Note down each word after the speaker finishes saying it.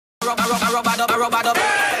What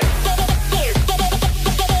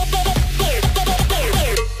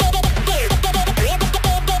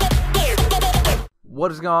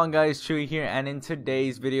is going on, guys? Chewy here, and in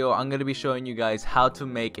today's video I'm going to be showing you guys how to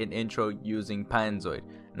make an intro using Panzoid.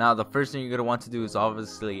 Now the first thing you're going to want to do is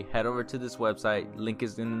obviously head over to this website, link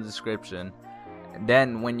is in the description.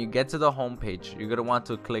 Then when you get to the home page, you're going to want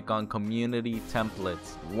to click on community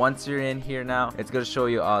templates. Once you're in here now, it's going to show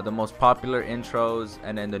you the most popular intros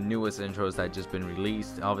and then the newest intros that just been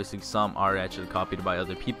released. Obviously some are actually copied by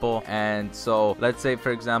other people, and so let's say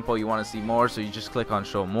for example you want to see more, so you just click on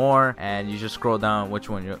show more and you just scroll down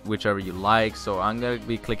whichever you like. So I'm going to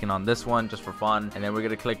be clicking on this one just for fun, and then we're going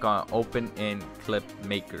to click on open in clip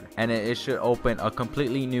maker, and it should open a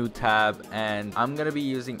completely new tab, and I'm going to be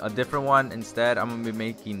using a different one instead. I'm gonna be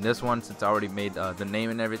making this one since I already made the name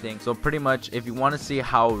and everything. So pretty much if you want to see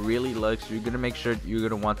how it really looks, you're gonna make sure you're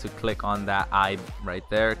gonna want to click on that eye right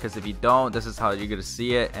there, because if you don't, this is how you're gonna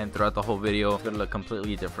see it, and throughout the whole video it's gonna look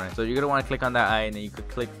completely different. So you're gonna want to click on that eye, and then you could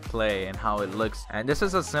click play and how it looks. And this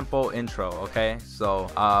is a simple intro, okay?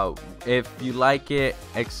 So if you like it,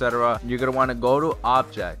 etc., you're gonna want to go to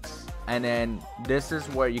objects, and then this is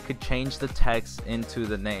where you could change the text into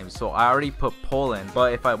the name. So I already put Poland,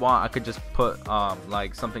 but if I want I could just put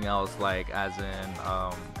like something else, like as in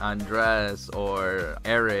Andres or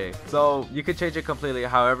Eric. So you could change it completely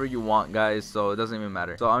however you want, guys, so it doesn't even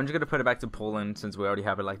matter. So I'm just gonna put it back to Poland since we already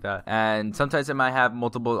have it like that. And sometimes it might have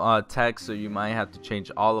multiple text, so you might have to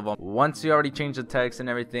change all of them. Once you already change the text and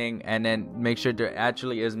everything, and then make sure there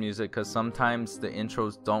actually is music, because sometimes the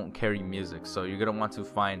intros don't carry music, so you're gonna want to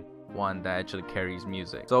find one that actually carries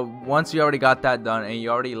music. So once you already got that done and you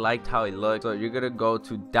already liked how it looks, so you're gonna go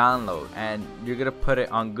to download and you're gonna put it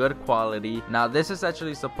on good quality. Now this is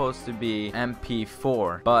actually supposed to be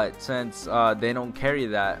MP4, but since they don't carry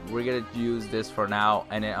that, we're gonna use this for now,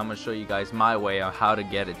 and then I'm gonna show you guys my way of how to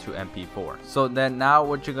get it to MP4. So then now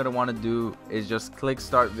what you're gonna want to do is just click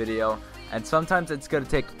start video, and sometimes it's gonna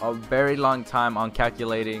take a very long time on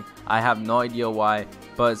calculating. I have no idea why,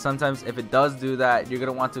 but sometimes if it does do that, you're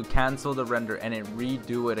gonna want to cancel the render and then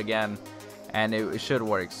redo it again, and it should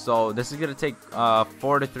work. So this is gonna take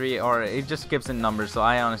 4 to 3, or it just skips in numbers, so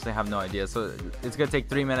I honestly have no idea. So it's gonna take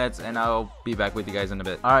 3 minutes, and I'll be back with you guys in a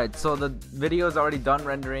bit. Alright, so the video is already done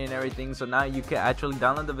rendering and everything, so now you can actually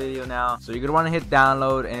download the video now. So you're gonna want to hit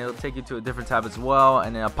download, and it'll take you to a different tab as well,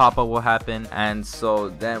 and then a pop-up will happen, and so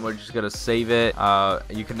then we're just gonna save it.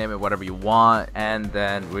 You can name it whatever you want, and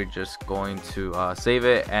then we're just going to save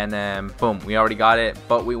it, and then boom, we already got it,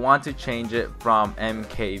 but we want to change it from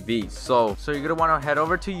MKV. So you're gonna want to head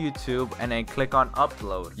over to YouTube and then click on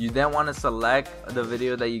upload. You then want to select the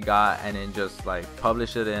video that you got and then just like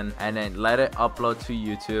publish it in, and then let it upload to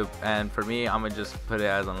YouTube. And for me, I'm gonna just put it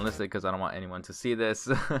as unlisted because I don't want anyone to see this.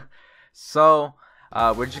 So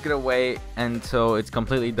we're just gonna wait until it's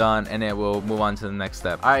completely done, and then we'll move on to the next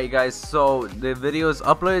step. Alright guys, so the video is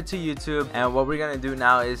uploaded to YouTube, and what we're gonna do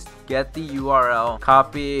now is get the URL,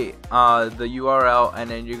 copy the URL, and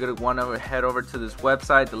then you're gonna want to head over to this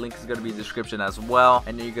website. The link is gonna be in the description as well,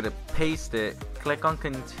 and then you're gonna paste it, click on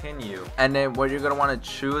continue, and then what you're gonna want to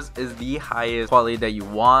choose is the highest quality that you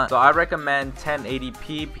want. So I recommend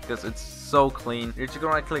 1080p because it's so clean. You're just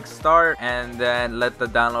gonna want to click start, and then let the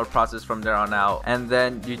download process from there on out, and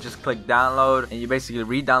then you just click download, and you basically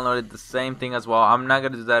re-downloaded the same thing as well. I'm not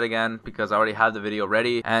gonna do that again because I already have the video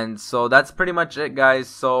ready. And so that's pretty much it, guys.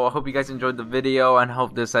 So I hope you guys enjoyed the video, and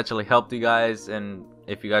hope this actually helped you guys. And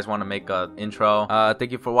if you guys want to make an intro,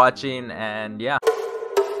 thank you for watching, and yeah.